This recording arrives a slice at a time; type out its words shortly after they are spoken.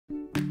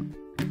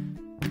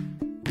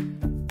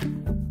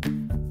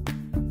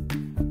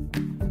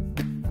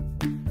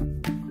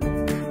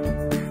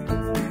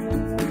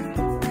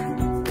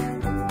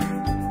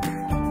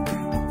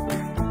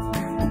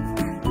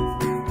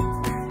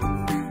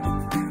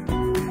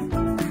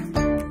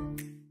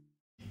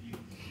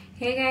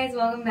Hey guys,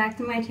 welcome back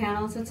to my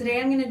channel. So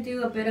today I'm going to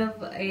do a bit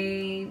of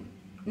a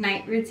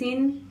night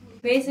routine.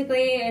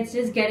 Basically, it's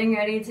just getting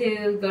ready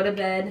to go to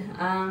bed.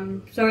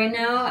 So right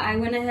now I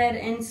went ahead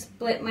and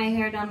split my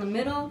hair down the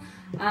middle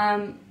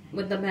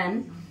with the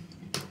pen.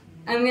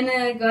 I'm going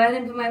to go ahead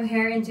and put my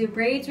hair into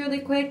braids really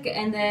quick,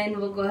 and then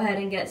we'll go ahead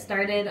and get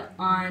started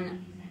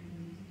on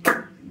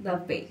the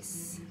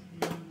face.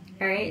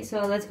 Alright,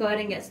 so let's go ahead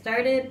and get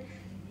started.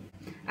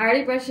 I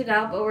already brushed it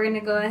out, but we're going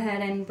to go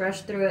ahead and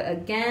brush through it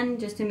again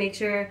just to make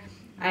sure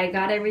I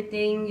got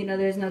everything, you know,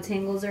 there's no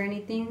tangles or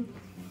anything.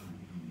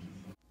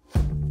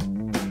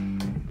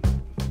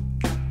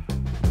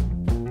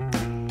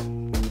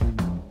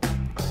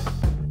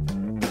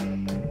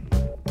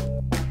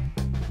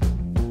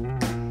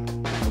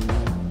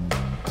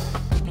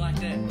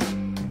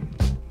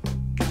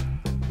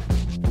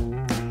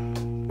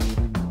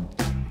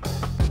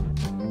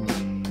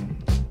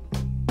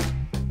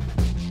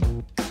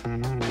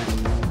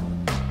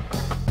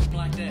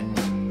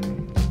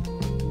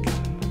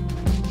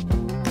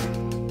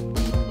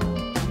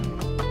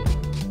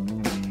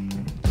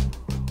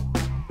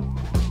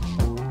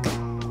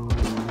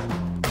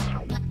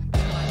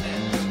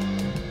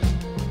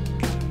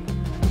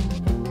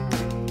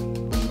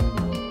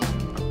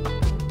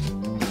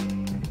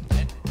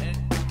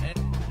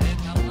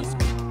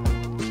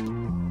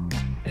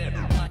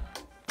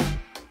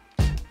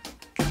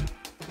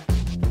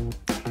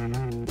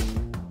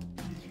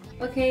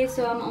 Okay,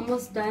 so I'm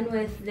almost done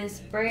with this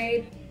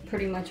braid,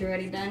 pretty much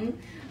already done.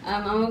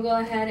 I'm gonna go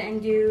ahead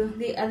and do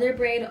the other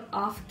braid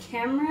off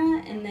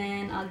camera, and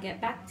then I'll get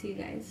back to you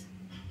guys.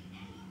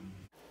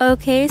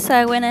 Okay, so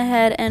I went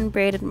ahead and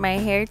braided my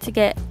hair to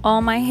get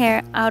all my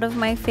hair out of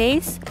my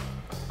face.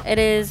 It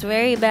is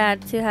very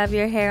bad to have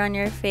your hair on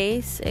your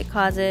face. It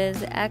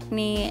causes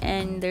acne,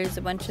 and there's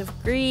a bunch of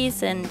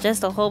grease and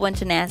just a whole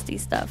bunch of nasty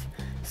stuff.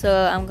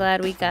 So I'm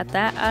glad we got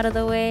that out of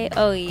the way.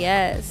 Oh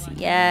yes,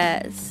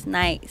 yes,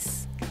 nice.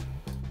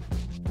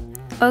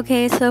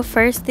 Okay, so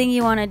first thing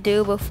you want to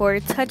do before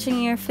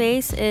touching your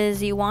face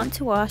is you want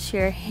to wash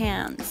your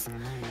hands.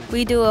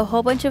 We do a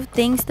whole bunch of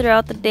things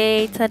throughout the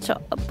day, touch a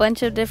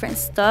bunch of different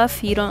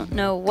stuff. You don't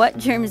know what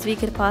germs we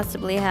could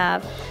possibly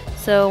have.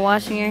 So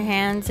washing your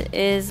hands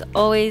is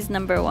always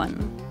number one.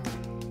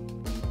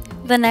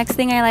 The next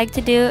thing I like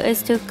to do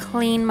is to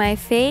clean my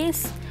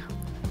face.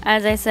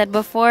 As I said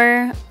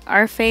before,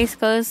 our face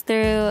goes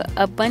through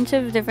a bunch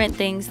of different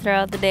things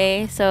throughout the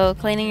day. So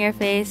cleaning your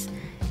face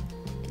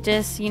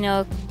just, you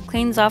know,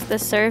 cleans off the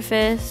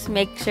surface.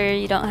 Make sure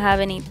you don't have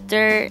any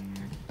dirt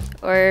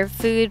or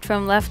food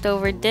from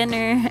leftover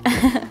dinner.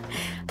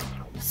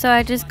 So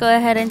I just go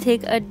ahead and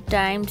take a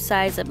dime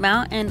size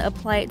amount and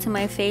apply it to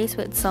my face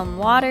with some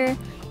water.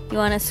 You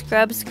want to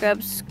scrub,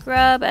 scrub,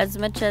 scrub as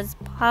much as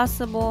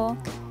possible.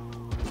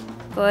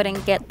 Go ahead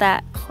and get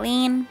that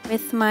clean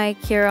with my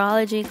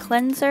Curology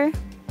cleanser.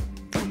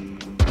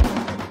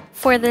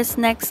 For this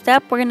next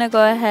step, we're going to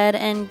go ahead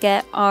and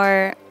get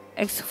our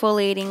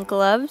exfoliating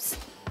gloves.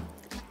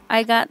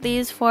 I got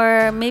these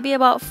for maybe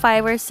about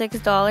 $5 or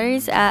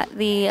 $6 at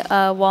the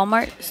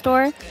Walmart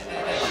store.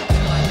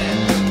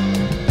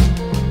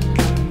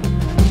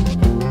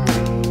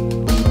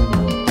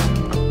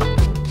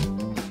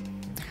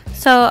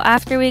 So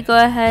after we go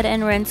ahead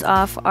and rinse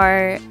off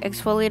our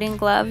exfoliating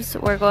gloves,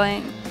 we're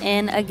going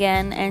in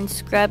again and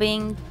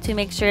scrubbing to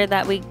make sure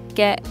that we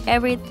get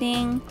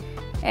everything,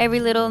 every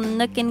little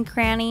nook and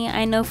cranny.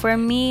 I know for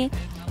me,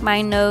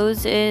 my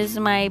nose is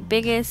my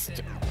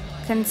biggest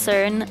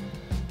concern.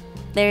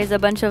 There's a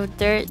bunch of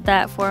dirt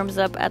that forms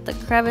up at the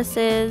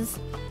crevices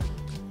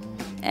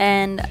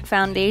and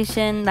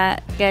foundation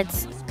that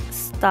gets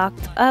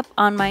stocked up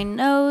on my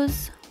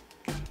nose.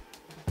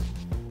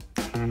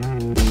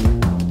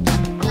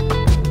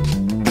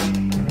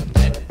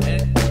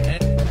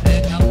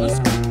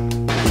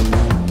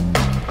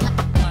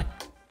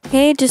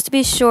 Okay, just to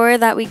be sure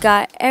that we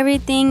got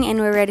everything and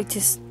we're ready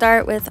to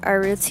start with our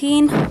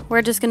routine,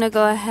 we're just going to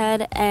go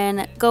ahead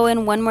and go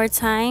in one more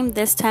time,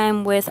 this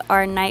time with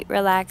our night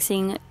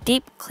relaxing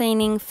deep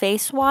cleaning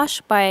face wash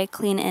by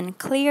Clean and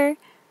Clear.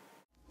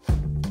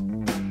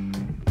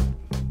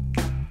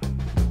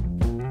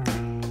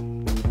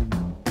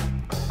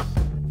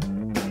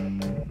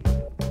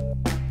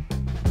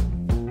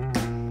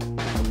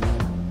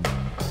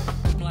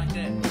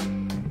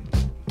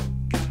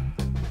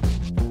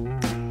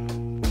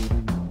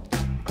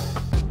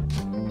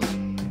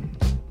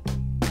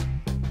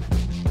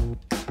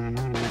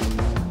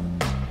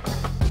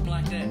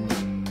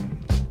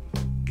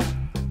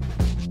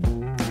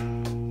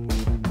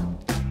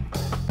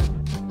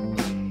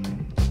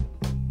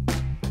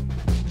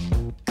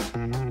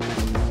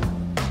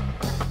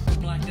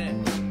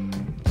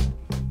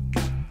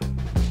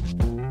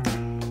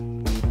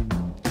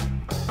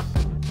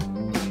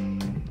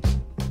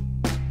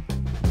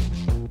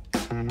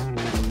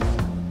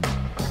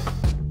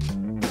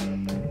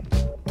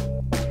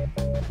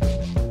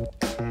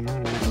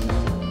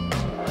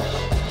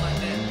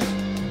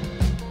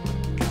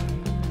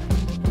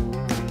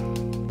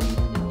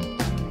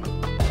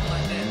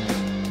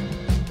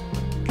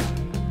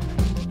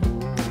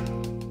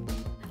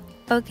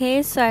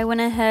 Okay, so I went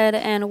ahead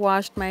and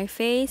washed my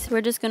face. We're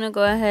just gonna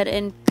go ahead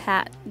and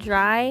pat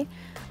dry.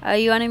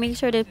 You want to make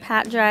sure to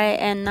pat dry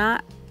and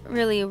not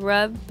really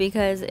rub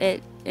because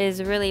it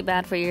is really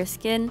bad for your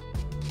skin.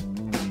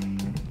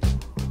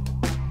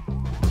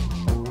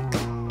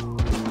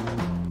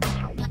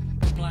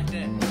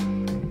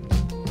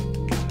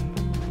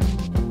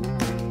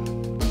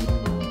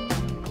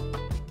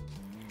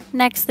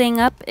 Next thing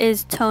up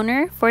is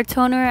toner. For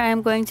toner,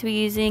 I'm going to be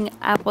using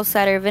apple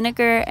cider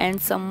vinegar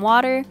and some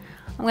water.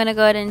 I'm going to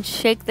go ahead and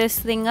shake this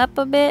thing up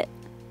a bit.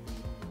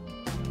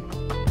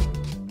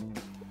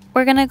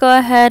 We're going to go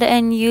ahead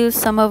and use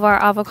some of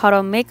our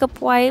avocado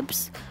makeup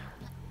wipes.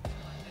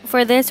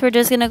 For this, we're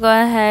just going to go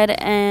ahead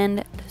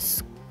and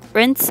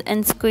rinse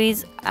and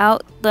squeeze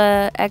out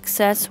the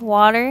excess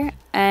water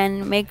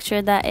and make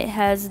sure that it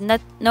has no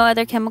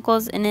other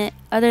chemicals in it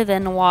other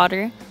than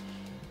water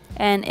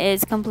and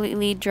is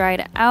completely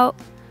dried out.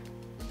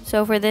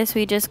 So for this,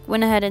 we just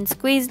went ahead and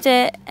squeezed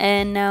it,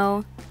 and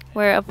now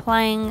we're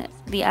applying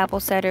the apple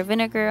cider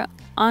vinegar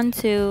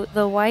onto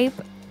the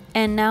wipe,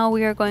 and now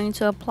we are going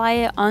to apply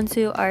it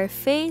onto our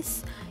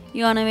face.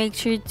 You want to make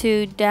sure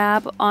to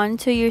dab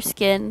onto your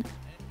skin,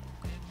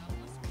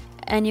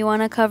 and you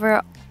want to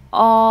cover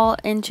all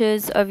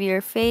inches of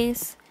your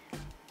face.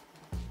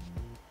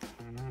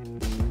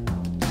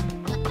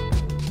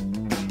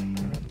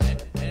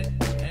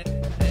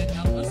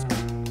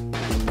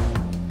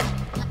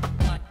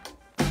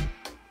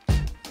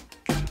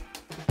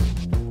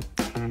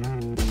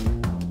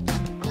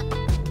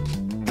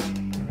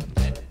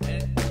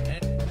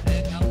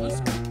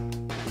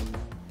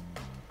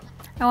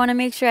 I want to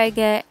make sure I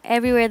get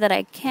everywhere that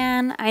I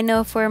can. I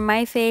know for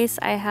my face,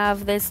 I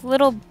have this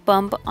little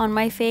bump on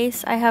my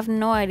face. I have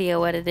no idea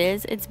what it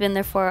is. It's been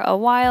there for a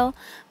while,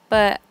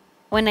 but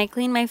when I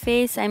clean my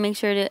face, I make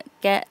sure to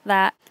get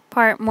that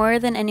part more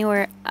than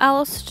anywhere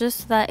else, just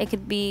so that it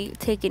could be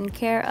taken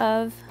care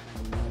of.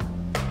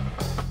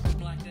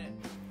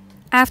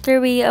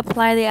 After we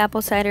apply the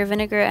apple cider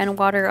vinegar and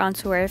water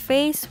onto our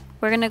face,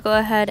 we're going to go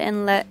ahead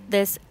and let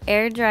this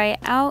air dry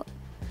out.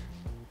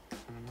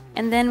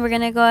 And then we're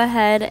going to go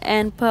ahead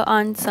and put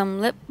on some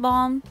lip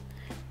balm.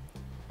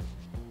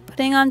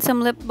 Putting on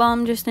some lip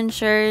balm just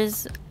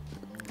ensures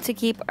to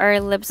keep our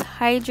lips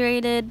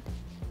hydrated.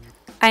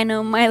 I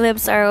know my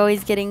lips are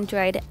always getting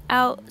dried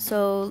out,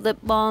 so lip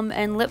balm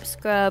and lip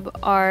scrub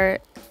are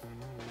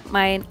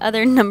my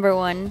other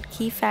 #1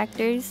 key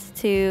factors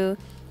to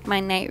my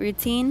night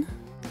routine.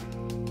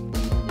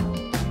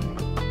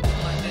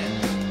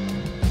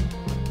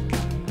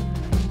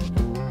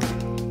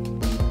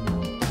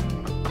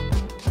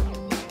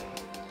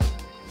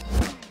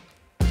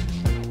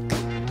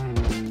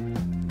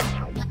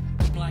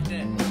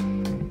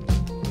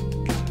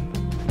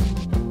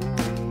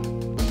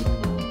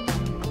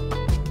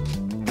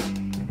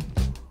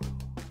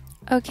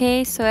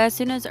 Okay, so as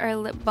soon as our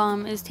lip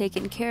balm is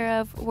taken care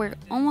of, we're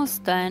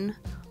almost done.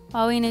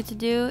 All we need to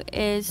do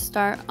is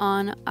start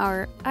on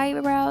our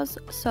eyebrows.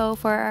 So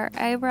for our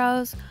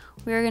eyebrows,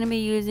 we're going to be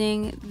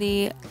using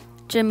the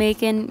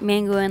Jamaican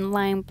Mango and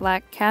Lime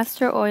Black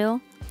Castor Oil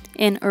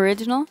in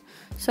Original.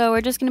 So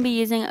we're just going to be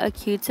using a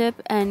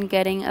Q-tip and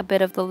getting a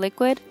bit of the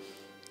liquid.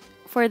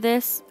 For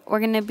this, we're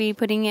going to be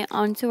putting it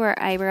onto our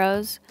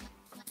eyebrows,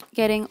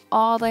 getting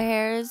all the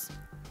hairs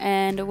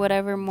and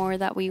whatever more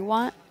that we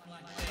want.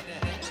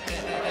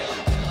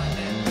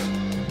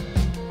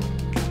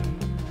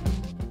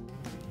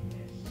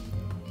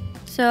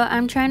 So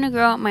I'm trying to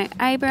grow out my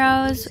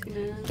eyebrows,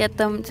 get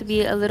them to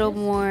be a little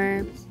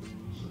more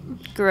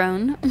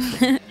grown.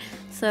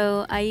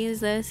 So I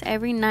use this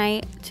every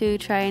night to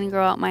try and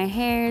grow out my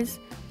hairs.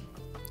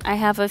 I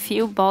have a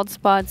few bald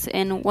spots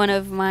in one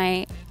of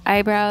my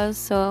eyebrows,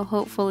 so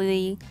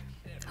hopefully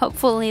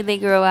they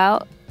grow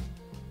out.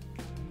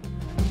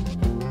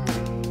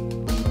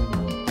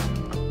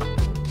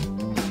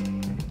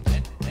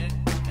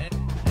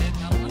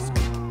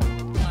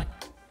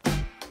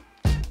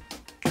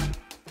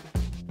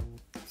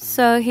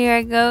 So here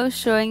I go,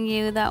 showing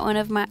you that one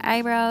of my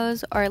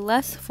eyebrows are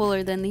less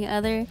fuller than the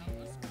other.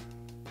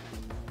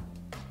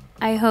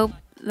 I hope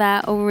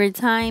that over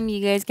time you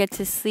guys get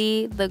to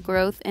see the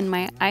growth in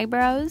my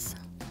eyebrows.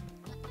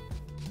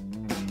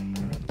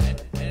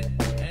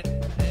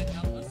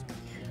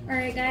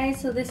 Alright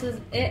guys, so this is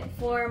it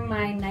for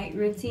my night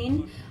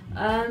routine.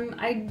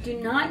 I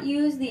do not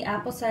use the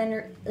apple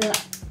cider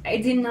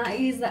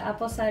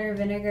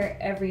vinegar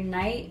every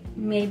night,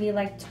 maybe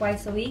like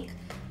twice a week.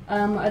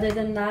 Other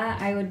than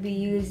that, I would be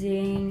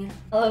using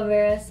aloe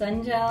vera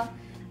sun gel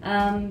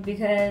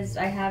because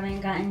I haven't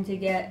gotten to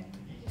get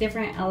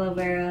different aloe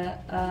vera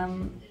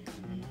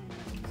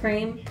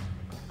cream.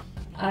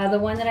 The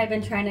one that I've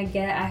been trying to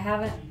get, I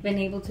haven't been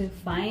able to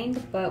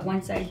find, but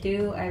once I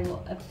do, I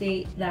will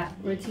update that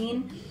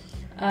routine.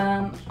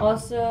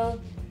 Also,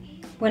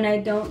 when I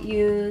don't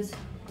use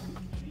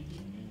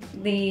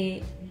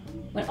the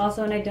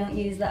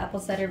apple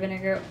cider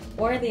vinegar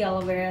or the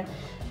aloe vera,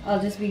 I'll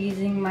just be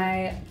using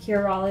my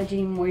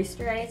Curology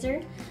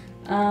moisturizer.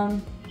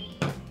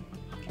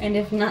 And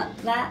if not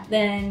that,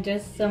 then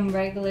just some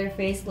regular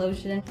face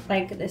lotion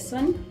like this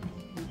one.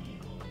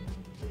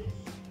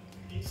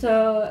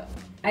 So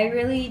I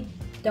really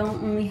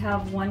don't only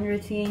have one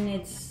routine,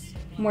 it's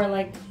more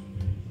like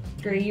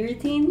 3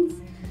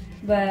 routines,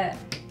 but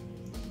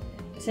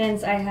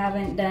since I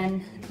haven't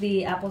done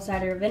the apple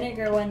cider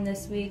vinegar one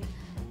this week,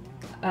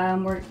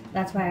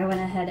 that's why I went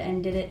ahead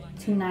and did it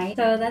tonight.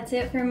 So that's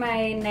it for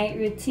my night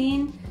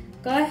routine.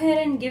 Go ahead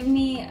and give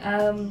me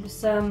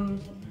some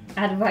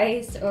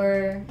advice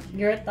or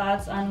your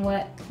thoughts on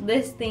what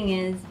this thing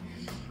is.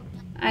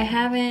 I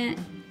haven't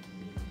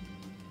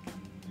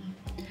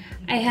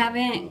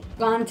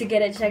gone to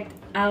get it checked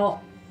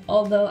out,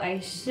 although I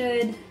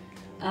should.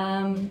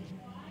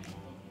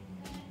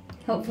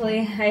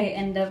 Hopefully I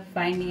end up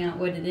finding out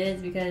what it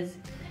is because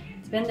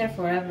it's been there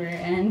forever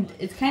and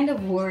it's kind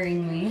of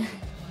worrying me.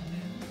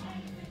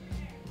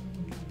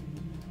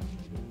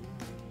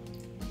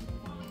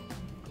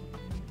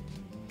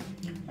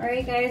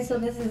 Alright guys, so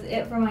this is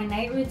it for my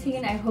night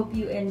routine. I hope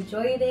you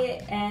enjoyed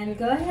it, and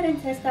go ahead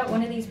and test out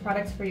one of these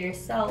products for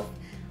yourself.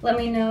 Let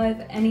me know if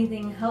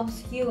anything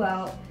helps you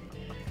out.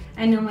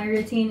 I know my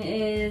routine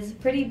is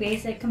pretty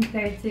basic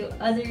compared to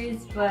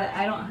others, but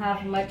I don't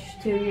have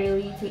much to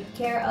really take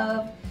care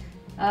of.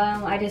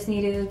 I just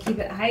need to keep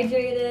it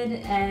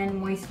hydrated and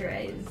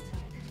moisturized.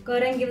 Go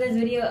ahead and give this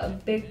video a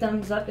big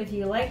thumbs up if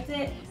you liked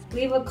it.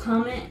 Leave a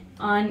comment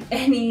on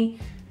any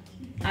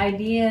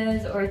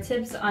ideas or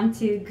tips on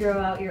to grow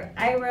out your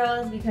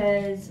eyebrows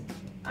because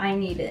I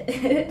need it.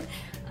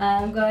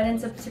 Go ahead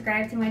and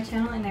subscribe to my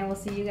channel, and I will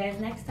see you guys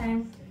next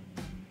time.